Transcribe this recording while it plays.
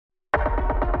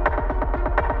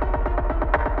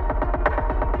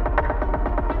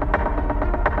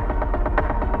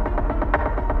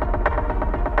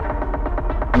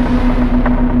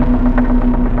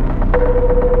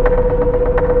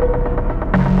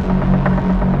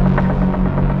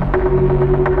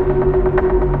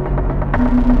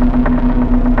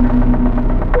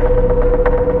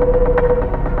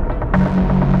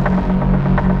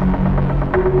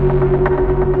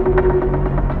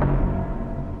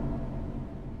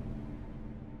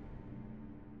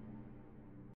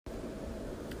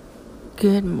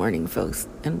Good morning, folks,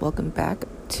 and welcome back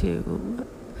to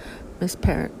Miss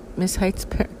Heights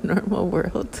Paranormal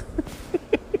World.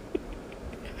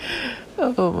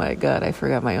 Oh my God, I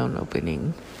forgot my own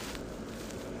opening.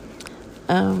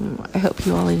 I hope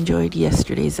you all enjoyed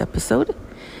yesterday's episode.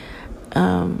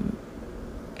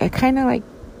 I kind of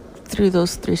threw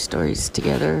those 3 stories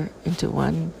together into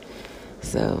one,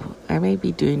 so I may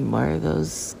be doing more of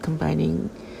those, combining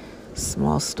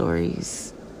small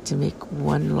stories to make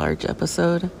one large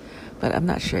episode, but I'm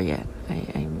not sure yet.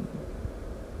 I'm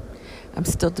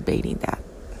still debating that.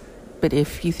 But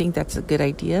if you think that's a good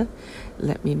idea,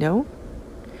 let me know.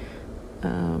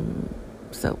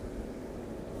 So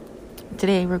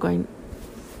today we're going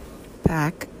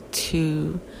back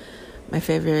to my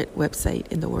favorite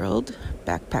website in the world,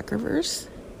 Backpackerverse,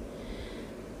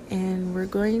 and we're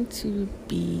going to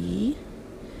be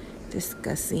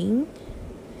discussing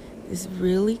this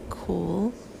really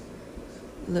cool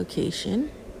location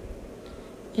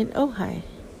in Ojai.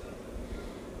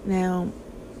 Now,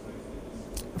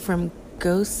 from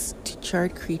ghosts to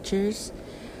charred creatures,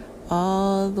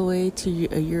 all the way to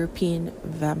a European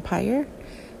vampire,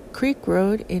 Creek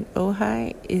Road in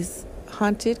Ojai is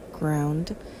haunted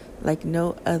ground like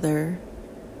no other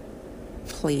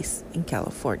place in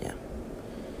California.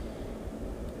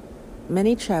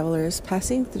 Many travelers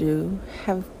passing through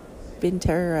have been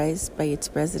terrorized by its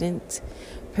resident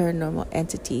paranormal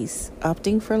entities,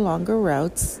 opting for longer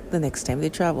routes the next time they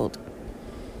traveled.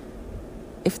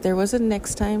 If there was a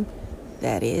next time,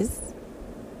 that is.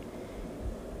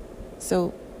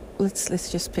 So let's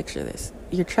just picture this.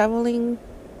 You're traveling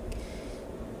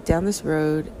down this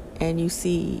road and you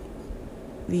see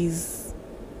these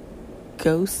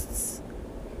ghosts,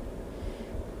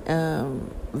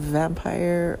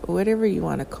 vampire, whatever you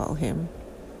want to call him.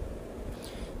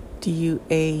 Do you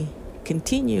A,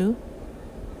 continue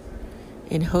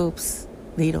in hopes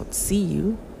they don't see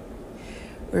you,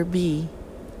 or B,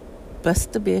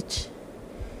 bust a bitch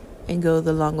and go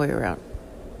the long way around?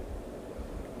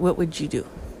 What would you do?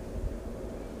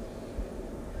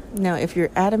 Now, if you're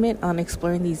adamant on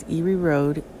exploring these eerie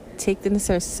road, take the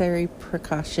necessary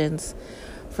precautions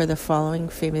for the following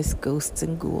famous ghosts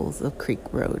and ghouls of Creek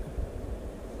Road.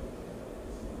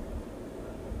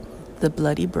 The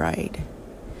Bloody Bride.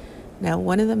 Now,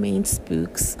 one of the main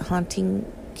spooks haunting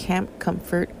Camp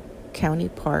Comfort County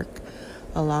Park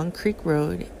along Creek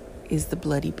Road is the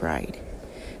Bloody Bride.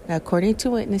 Now, according to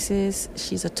witnesses,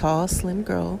 she's a tall, slim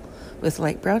girl with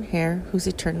light brown hair who's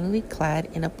eternally clad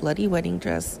in a bloody wedding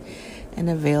dress and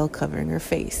a veil covering her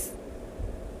face.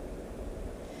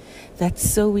 That's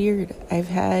so weird. I've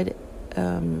had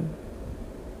a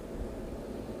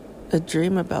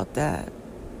dream about that.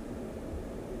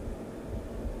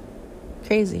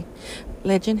 Crazy.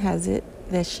 Legend has it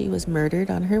that she was murdered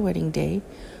on her wedding day,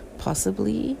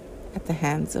 possibly at the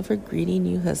hands of her greedy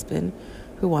new husband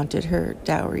who wanted her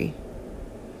dowry.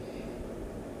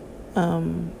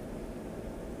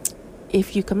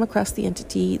 If you come across the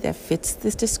entity that fits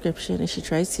this description and she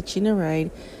tries hitching a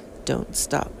ride, don't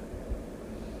stop.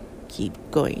 Keep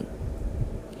going.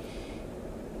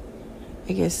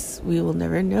 I guess we will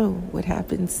never know what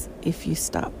happens if you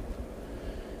stop.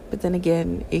 But then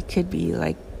again, it could be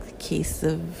like the case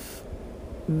of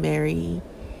Mary.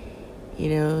 You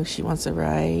know, she wants a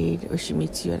ride, or she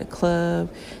meets you at a club.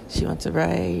 She wants a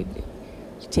ride.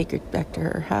 You take her back to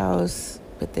her house,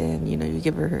 but then, you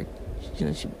give her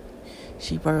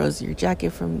she borrows your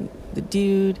jacket from the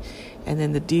dude, and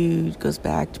then the dude goes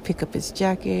back to pick up his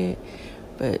jacket.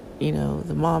 But,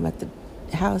 the mom at the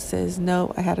house says,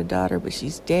 no, I had a daughter, but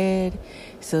she's dead.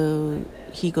 So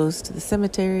he goes to the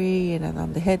cemetery, and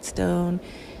on the headstone,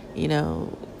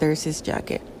 there's his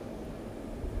jacket.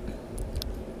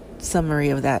 Summary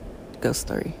of that ghost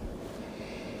story.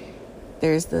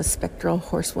 There's the spectral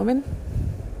horsewoman.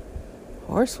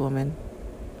 Horsewoman?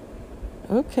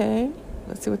 Okay,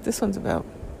 let's see what this one's about.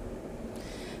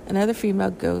 Another female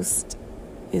ghost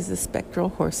is the spectral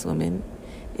horsewoman,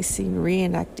 is seen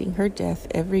reenacting her death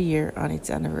every year on its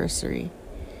anniversary.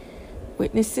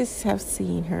 Witnesses have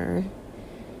seen her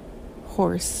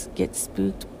horse get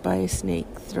spooked by a snake,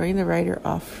 throwing the rider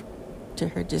off to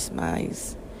her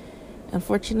demise.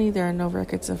 Unfortunately, there are no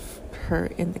records of her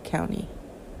in the county.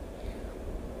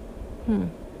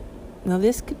 Now,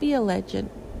 this could be a legend.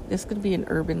 This could be an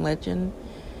urban legend.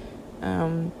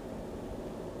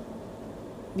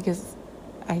 Because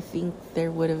I think there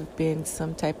would have been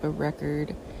some type of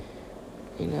record,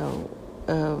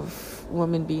 of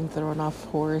women being thrown off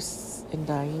horse and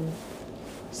dying.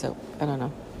 So, I don't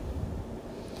know.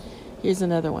 Here's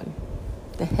another one.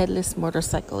 The Headless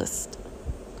Motorcyclist.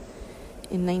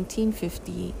 In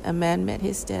 1950, a man met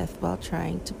his death while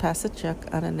trying to pass a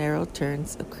truck on a narrow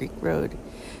turns of Creek Road.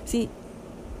 See,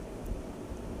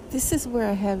 this is where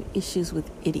I have issues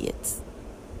with idiots.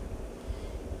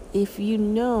 If you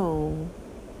know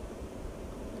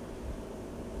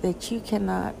that you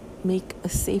cannot make a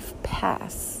safe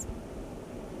pass,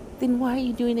 then why are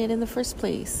you doing it in the first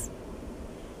place?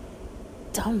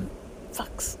 Dumb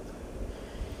fucks.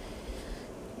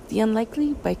 The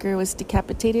unlikely biker was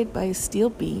decapitated by a steel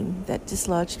beam that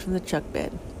dislodged from the truck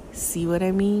bed. See what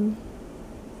I mean?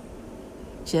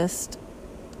 Just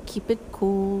keep it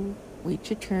cool, wait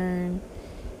your turn,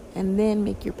 and then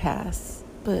make your pass.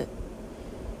 But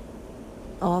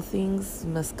all things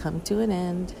must come to an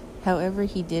end. However,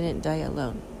 he didn't die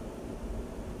alone.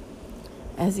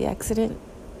 As the accident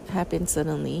happened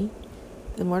suddenly,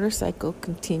 the motorcycle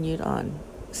continued on,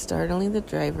 startling the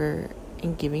driver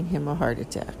and giving him a heart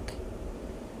attack.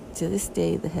 To this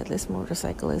day, the headless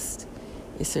motorcyclist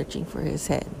is searching for his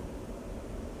head.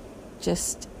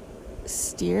 Just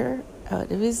steer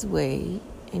out of his way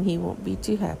and he won't be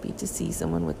too happy to see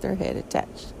someone with their head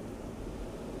attached.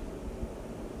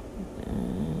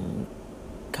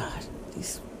 God,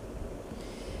 these...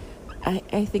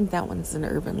 I think that one's an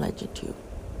urban legend too.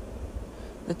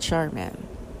 The Charman.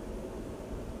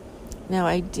 Now,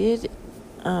 I did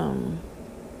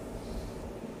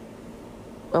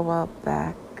a while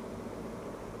back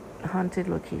haunted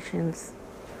locations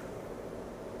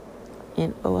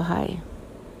in Ojai,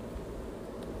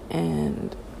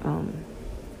 and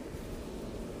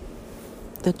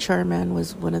the Charman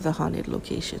was one of the haunted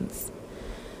locations.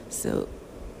 So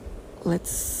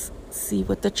let's see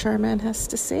what the Charman has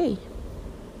to say.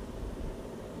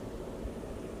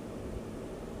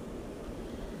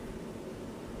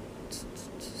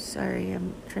 Sorry,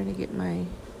 I'm trying to get my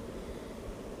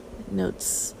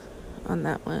notes on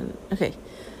that one. Okay.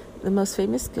 The most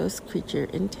famous ghost creature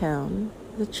in town,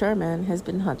 the Charman, has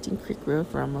been haunting Creek Road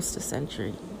for almost a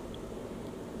century.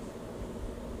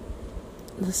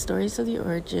 The stories of the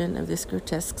origin of this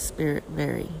grotesque spirit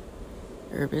vary.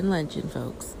 Urban legend,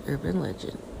 folks. Urban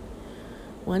legend.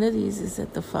 One of these is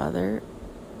that the father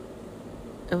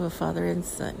of a father and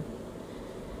son.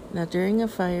 Now, during a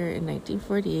fire in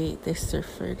 1948, they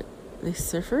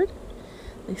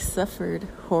suffered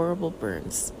horrible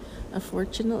burns.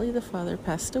 Unfortunately, the father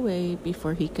passed away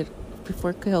before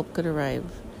help could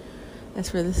arrive. As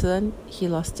for the son, he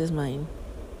lost his mind.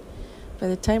 By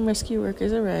the time rescue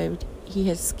workers arrived, he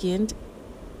had skinned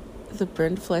the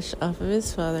burned flesh off of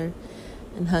his father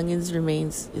and hung his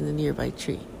remains in the nearby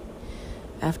tree.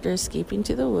 After escaping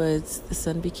to the woods, the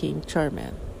son became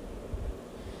Charman.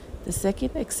 The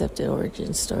second accepted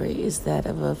origin story is that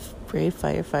of a brave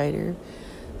firefighter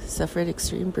who suffered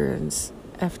extreme burns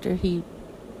after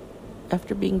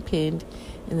being pinned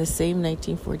in the same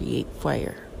 1948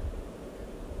 fire.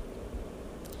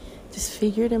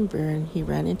 Disfigured and burned, he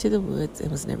ran into the woods and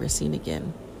was never seen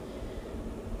again.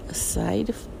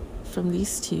 Aside from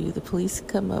these two, the police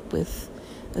come up with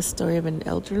a story of an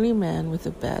elderly man with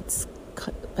a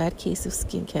bad case of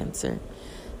skin cancer.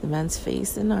 The man's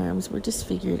face and arms were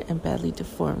disfigured and badly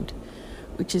deformed,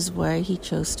 which is why he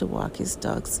chose to walk his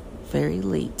dogs very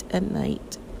late at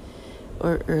night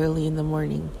or early in the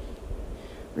morning.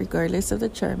 Regardless of the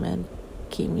Charman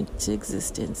came into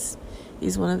existence,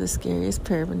 he's one of the scariest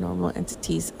paranormal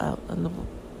entities out on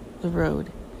the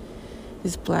road.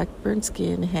 His black burnt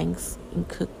skin hangs in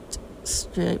cooked,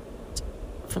 stripped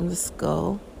from the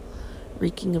skull,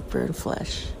 reeking of burned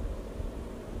flesh.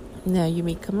 Now, you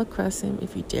may come across him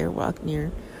if you dare walk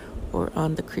near or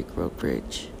on the Creek Road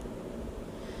Bridge.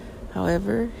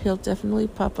 However, he'll definitely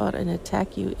pop out and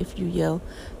attack you if you yell,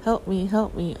 help me,"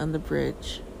 on the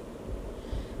bridge.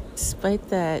 Despite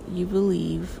that, you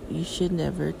believe you should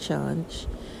never challenge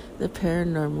the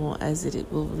paranormal as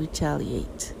it will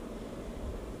retaliate.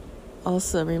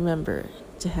 Also, remember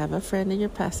to have a friend in your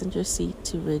passenger seat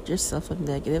to rid yourself of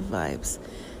negative vibes,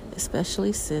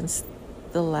 especially since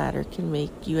the latter can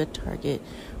make you a target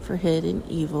for hidden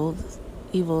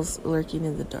evils lurking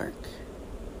in the dark.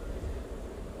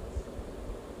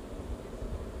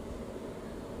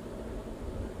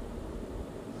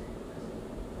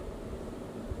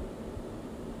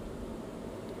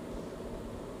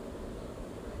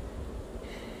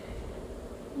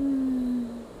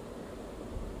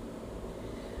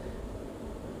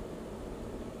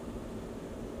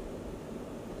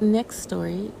 Next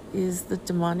story is the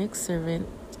demonic servant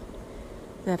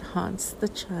that haunts the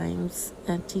Chimes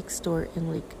antique store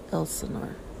in Lake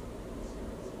Elsinore.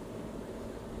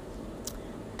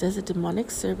 Does a demonic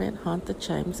servant haunt the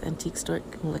Chimes antique store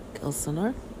in Lake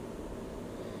Elsinore?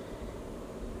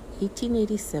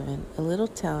 1887, a little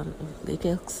town of Lake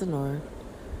Elsinore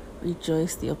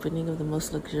rejoiced the opening of the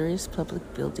most luxurious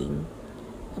public building,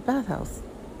 a bathhouse.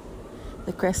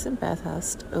 The Crescent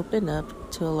Bathhouse opened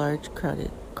up to a large crowd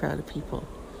of people.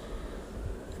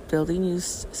 The building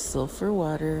used sulfur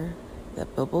water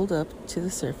that bubbled up to the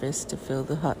surface to fill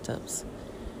the hot tubs.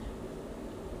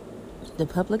 The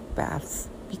public baths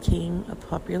became a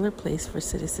popular place for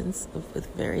citizens with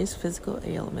various physical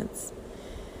ailments.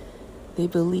 They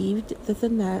believed that the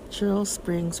natural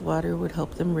springs water would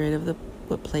help them rid of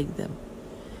what plagued them.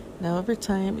 Now, over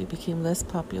time, it became less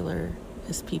popular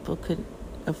as people could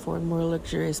afford more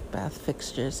luxurious bath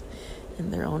fixtures in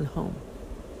their own home.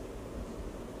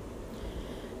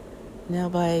 Now,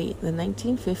 by the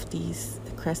 1950s,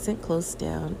 the Crescent closed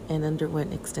down and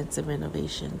underwent extensive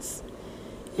renovations.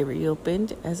 It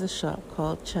reopened as a shop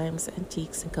called Chimes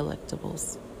Antiques and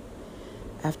Collectibles.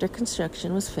 After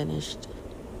construction was finished,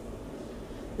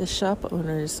 the shop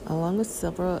owners, along with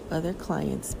several other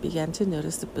clients, began to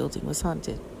notice the building was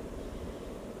haunted.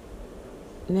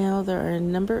 Now there are a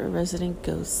number of resident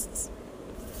ghosts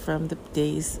from the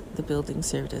days the building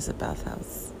served as a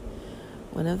bathhouse.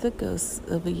 One of the ghosts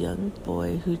of a young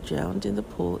boy who drowned in the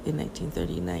pool in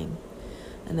 1939.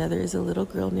 Another is a little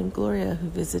girl named Gloria who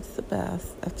visited the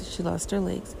bath after she lost her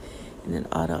legs in an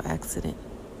auto accident.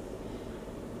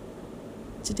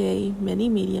 Today, many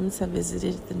mediums have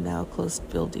visited the now closed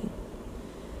building.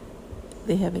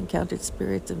 They have encountered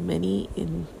spirits of many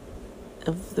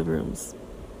of the rooms.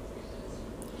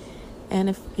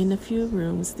 And in a few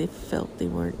rooms, they felt they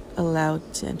weren't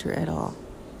allowed to enter at all.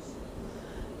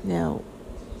 Now,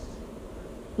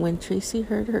 when Tracy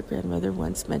heard her grandmother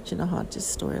once mention a haunted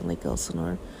store in Lake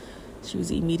Elsinore, she was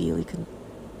immediately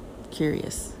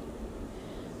curious.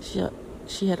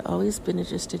 She had always been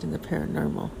interested in the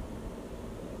paranormal.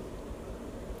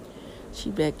 She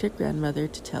begged her grandmother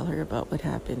to tell her about what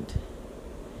happened.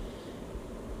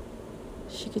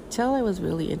 She could tell I was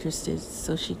really interested,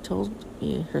 so she told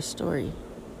me her story.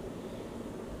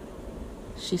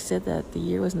 She said that the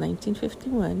year was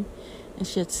 1951, and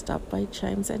she had stopped by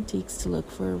Chimes Antiques to look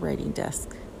for a writing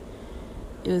desk.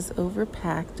 It was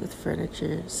overpacked with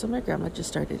furniture, so my grandma just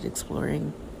started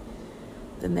exploring.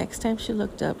 The next time she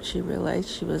looked up, she realized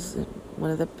she was in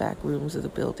one of the back rooms of the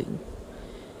building.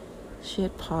 She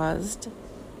had paused,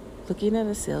 looking at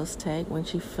a sales tag, when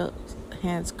she felt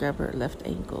hands grab her left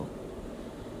ankle.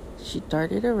 She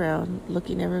darted around,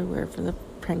 looking everywhere for the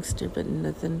prankster, but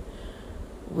nothing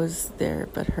was there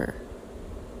but her.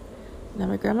 Now,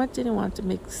 my grandma didn't want to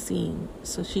make a scene,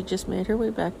 so she just made her way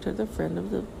back to the front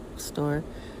of the store,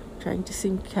 trying to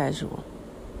seem casual.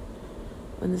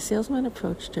 When the salesman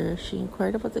approached her, she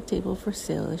inquired about the table for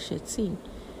sale as she had seen,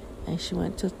 and she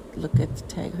went to look at the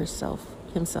tag himself.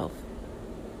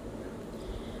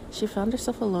 She found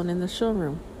herself alone in the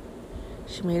showroom.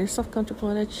 She made herself comfortable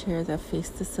in a chair that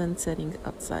faced the sun setting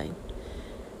outside.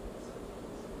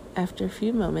 After a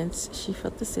few moments, she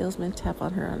felt the salesman tap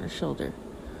on her shoulder.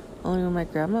 Only when my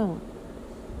grandma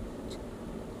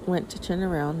went to turn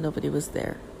around, nobody was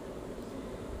there.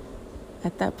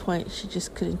 At that point, she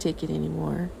just couldn't take it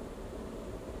anymore.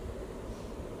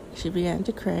 She began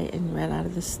to cry and ran out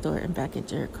of the store and back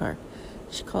into her car.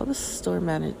 She called the store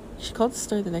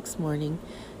the next morning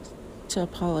to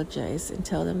apologize and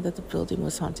tell them that the building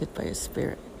was haunted by a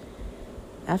spirit.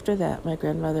 After that, my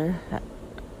grandmother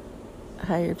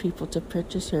hired people to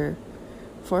purchase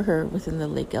for her within the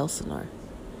Lake Elsinore.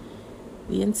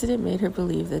 The incident made her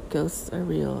believe that ghosts are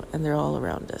real and they're all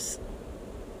around us.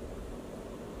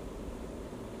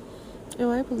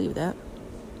 Oh, I believe that.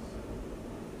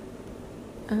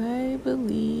 I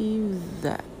believe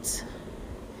that.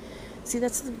 See,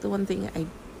 that's the one thing I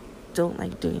don't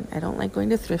like doing. I don't like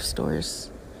going to thrift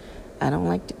stores. I don't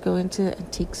like to go into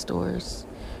antique stores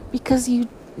because you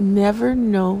never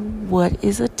know what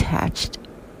is attached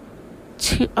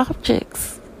to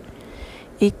objects.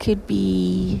 It could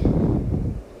be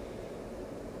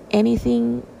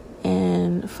anything,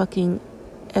 and fucking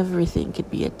everything could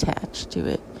be attached to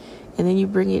it. And then you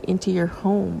bring it into your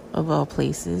home, of all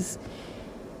places.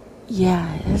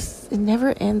 Yeah, it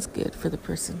never ends good for the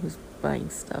person who's buying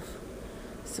stuff.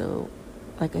 So,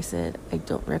 like I said, I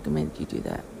don't recommend you do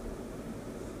that.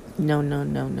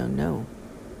 No.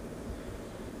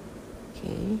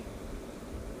 Okay.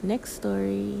 Next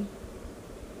story.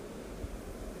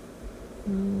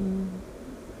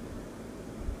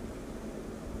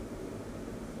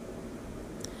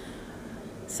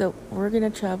 So, we're going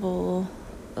to travel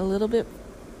a little bit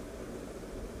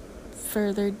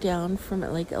further down from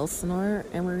Lake Elsinore,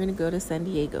 and we're going to go to San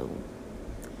Diego.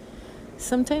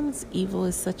 Sometimes evil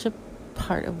is such a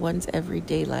part of one's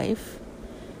everyday life.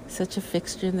 such a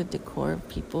fixture in the decor of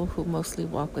people who mostly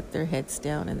walk with their heads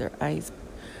down and their eyes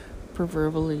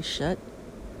proverbially shut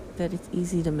that it's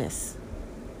easy to miss.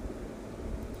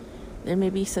 There may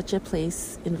be such a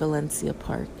place in Valencia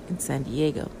Park in San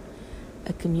Diego,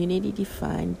 a community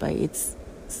defined by its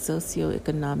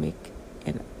socioeconomic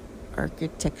and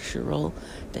architectural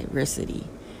diversity,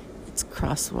 its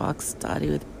crosswalks dotted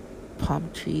with palm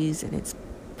trees and its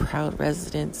proud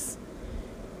residents.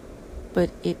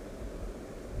 But it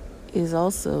is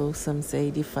also, some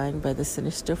say, defined by the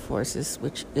sinister forces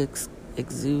which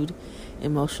exude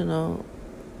emotional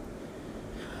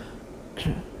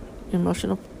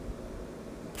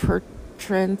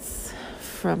portents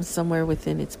from somewhere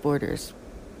within its borders.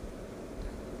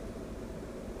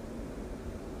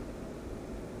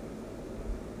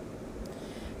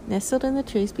 Nestled in the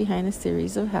trees behind a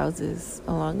series of houses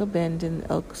along a bend in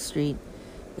Elk Street,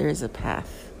 there is a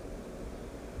path.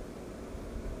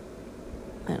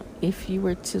 Now, if you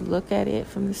were to look at it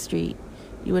from the street,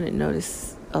 you wouldn't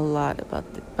notice a lot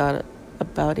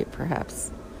about it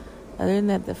perhaps, other than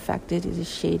that the fact that it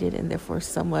is shaded and therefore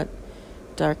somewhat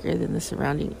darker than the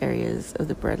surrounding areas of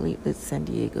the brightly lit San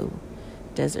Diego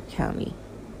Desert County.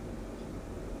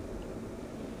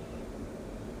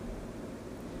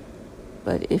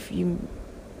 But if you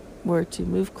were to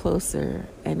move closer,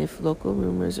 and if local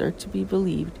rumors are to be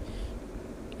believed,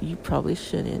 you probably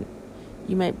shouldn't.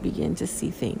 You might begin to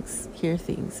see things, hear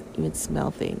things, even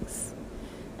smell things,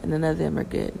 and none of them are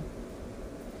good.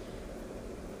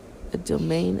 A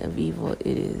domain of evil it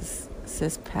is,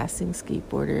 says passing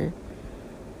skateboarder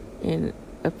in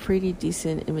a pretty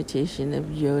decent imitation of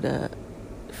Yoda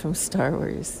from Star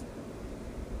Wars.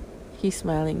 He's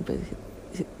smiling, but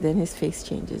then his face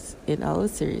changes. In all of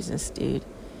seriousness, dude,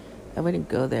 I wouldn't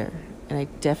go there, and I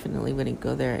definitely wouldn't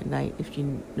go there at night if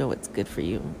you know what's good for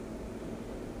you.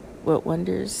 What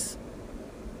wonders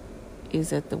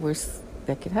is at the worst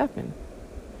that could happen.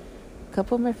 A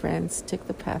couple of my friends took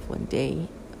the path one day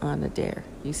on a dare,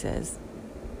 he says.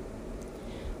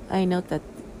 I note that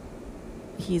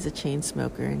he's a chain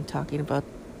smoker, and talking about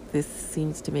this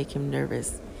seems to make him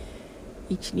nervous.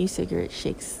 Each new cigarette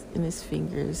shakes in his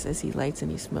fingers as he lights and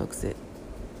he smokes it.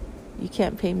 You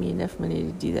can't pay me enough money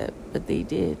to do that, but they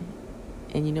did.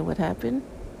 And you know what happened?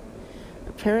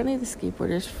 Apparently the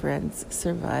skateboarder's friends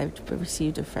survived but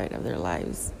received a fright of their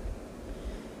lives.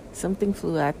 Something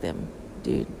flew at them,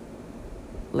 dude.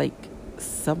 Like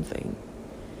something.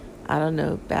 I don't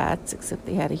know, bats, except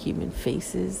they had human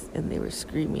faces and they were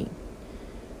screaming.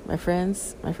 My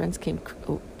friends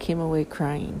came away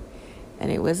crying,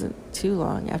 and it wasn't too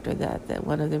long after that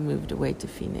one of them moved away to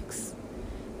Phoenix.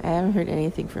 I haven't heard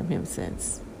anything from him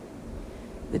since.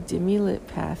 The dimly lit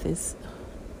path is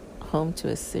home to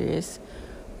a serious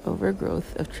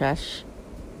overgrowth of trash,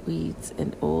 weeds,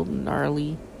 and old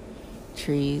gnarly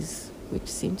trees which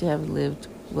seem to have lived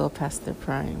well past their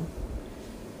prime.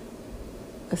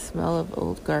 A smell of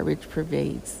old garbage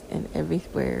pervades, and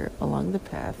everywhere along the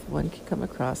path one can come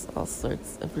across all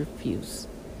sorts of refuse.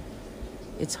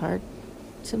 It's hard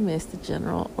to miss the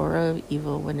general aura of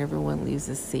evil whenever one leaves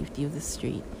the safety of the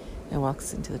street and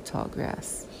walks into the tall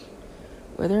grass.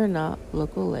 Whether or not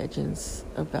local legends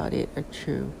about it are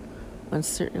true, one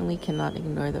certainly cannot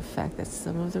ignore the fact that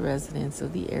some of the residents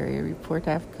of the area report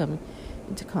to have come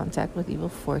into contact with evil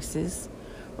forces,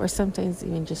 or sometimes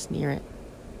even just near it.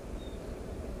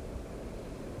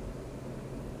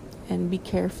 And be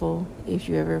careful if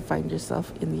you ever find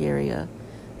yourself in the area.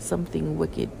 Something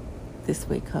wicked this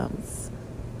way comes.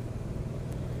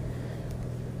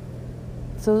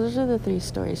 So those are the 3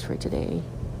 stories for today.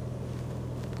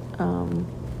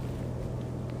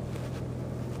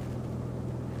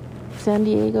 San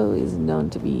Diego is known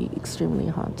to be extremely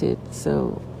haunted,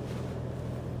 so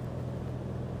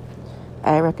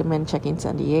I recommend checking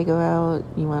San Diego out.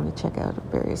 You want to check out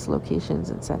various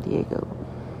locations in San Diego.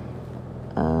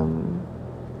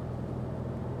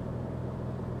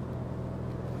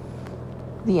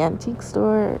 The antique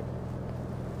store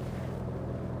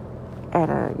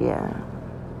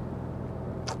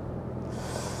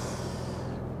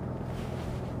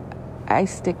I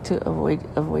stick to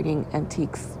avoiding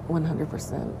antiques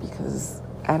 100% because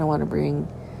I don't want to bring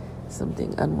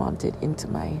something unwanted into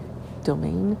my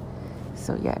domain.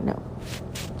 So no.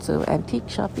 So antique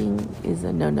shopping is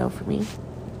a no-no for me.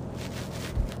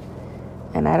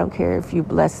 And I don't care if you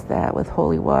bless that with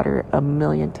holy water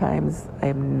 1,000,000 times.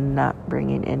 I'm not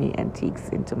bringing any antiques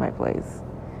into my place.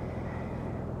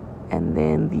 And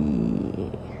then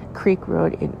the Creek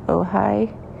Road in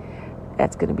Ojai,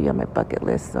 that's going to be on my bucket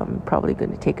list. So I'm probably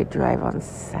going to take a drive on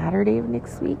Saturday of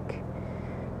next week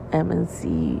and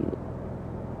see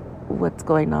what's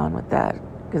going on with that.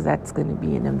 because that's going to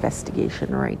be an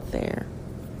investigation right there.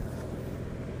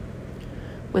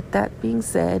 With that being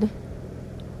said,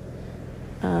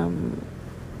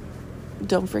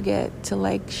 don't forget to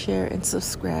like, share, and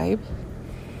subscribe.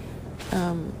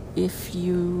 If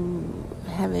you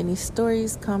have any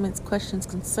stories, comments, questions,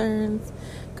 concerns,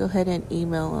 go ahead and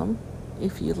email them.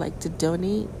 If you'd like to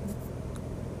donate,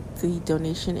 the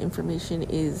donation information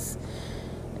is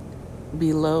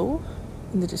below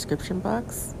in the description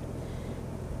box.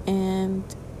 And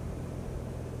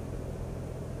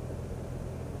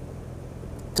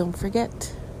don't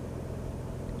forget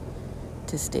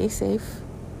to stay safe.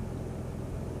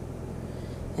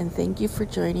 And thank you for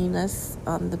joining us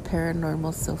on the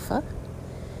Paranormal Sofa.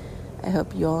 I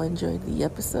hope you all enjoyed the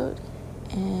episode,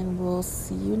 and we'll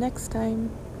see you next time.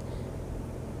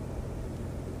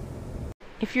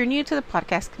 If you're new to the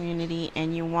podcast community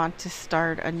and you want to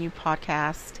start a new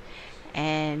podcast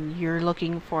and you're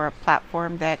looking for a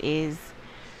platform that is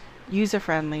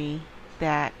user-friendly,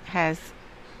 that has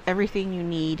everything you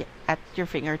need at your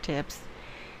fingertips,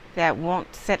 that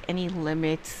won't set any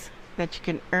limits, that you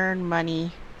can earn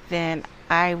money, then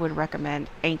I would recommend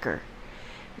Anchor.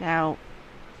 Now,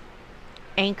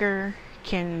 Anchor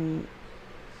can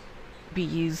be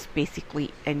used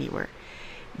basically anywhere.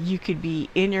 You could be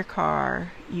in your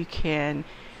car, you can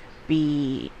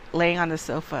be laying on the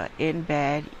sofa in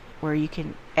bed, where you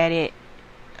can edit,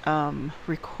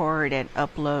 record, and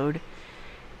upload.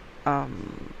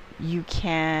 You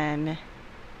can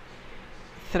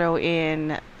throw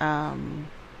in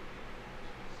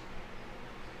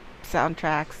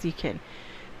soundtracks.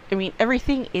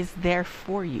 Everything is there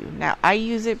for you. Now, I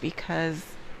use it because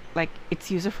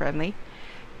it's user friendly,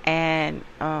 and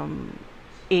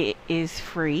it is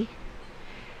free,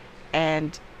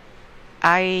 and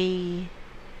I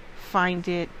find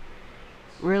it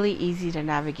really easy to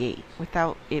navigate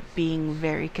without it being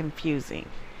very confusing.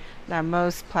 Now,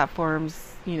 most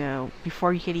platforms,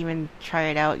 before you can even try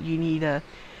it out, you need to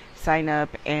sign up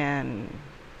and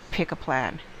pick a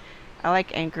plan. I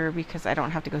like Anchor because I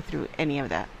don't have to go through any of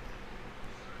that.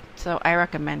 So I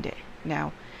recommend it.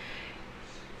 Now,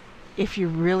 if you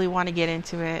really want to get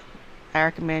into it, I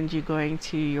recommend you going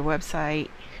to your website,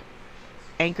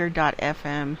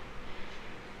 anchor.fm,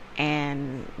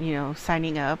 and,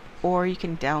 signing up. Or you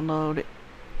can download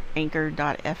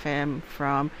anchor.fm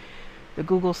from the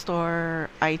Google Store,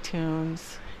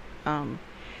 iTunes,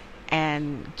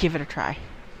 and give it a try.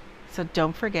 So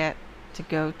don't forget to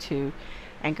go to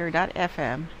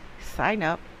anchor.fm, sign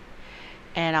up,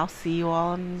 and I'll see you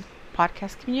all in the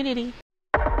podcast community.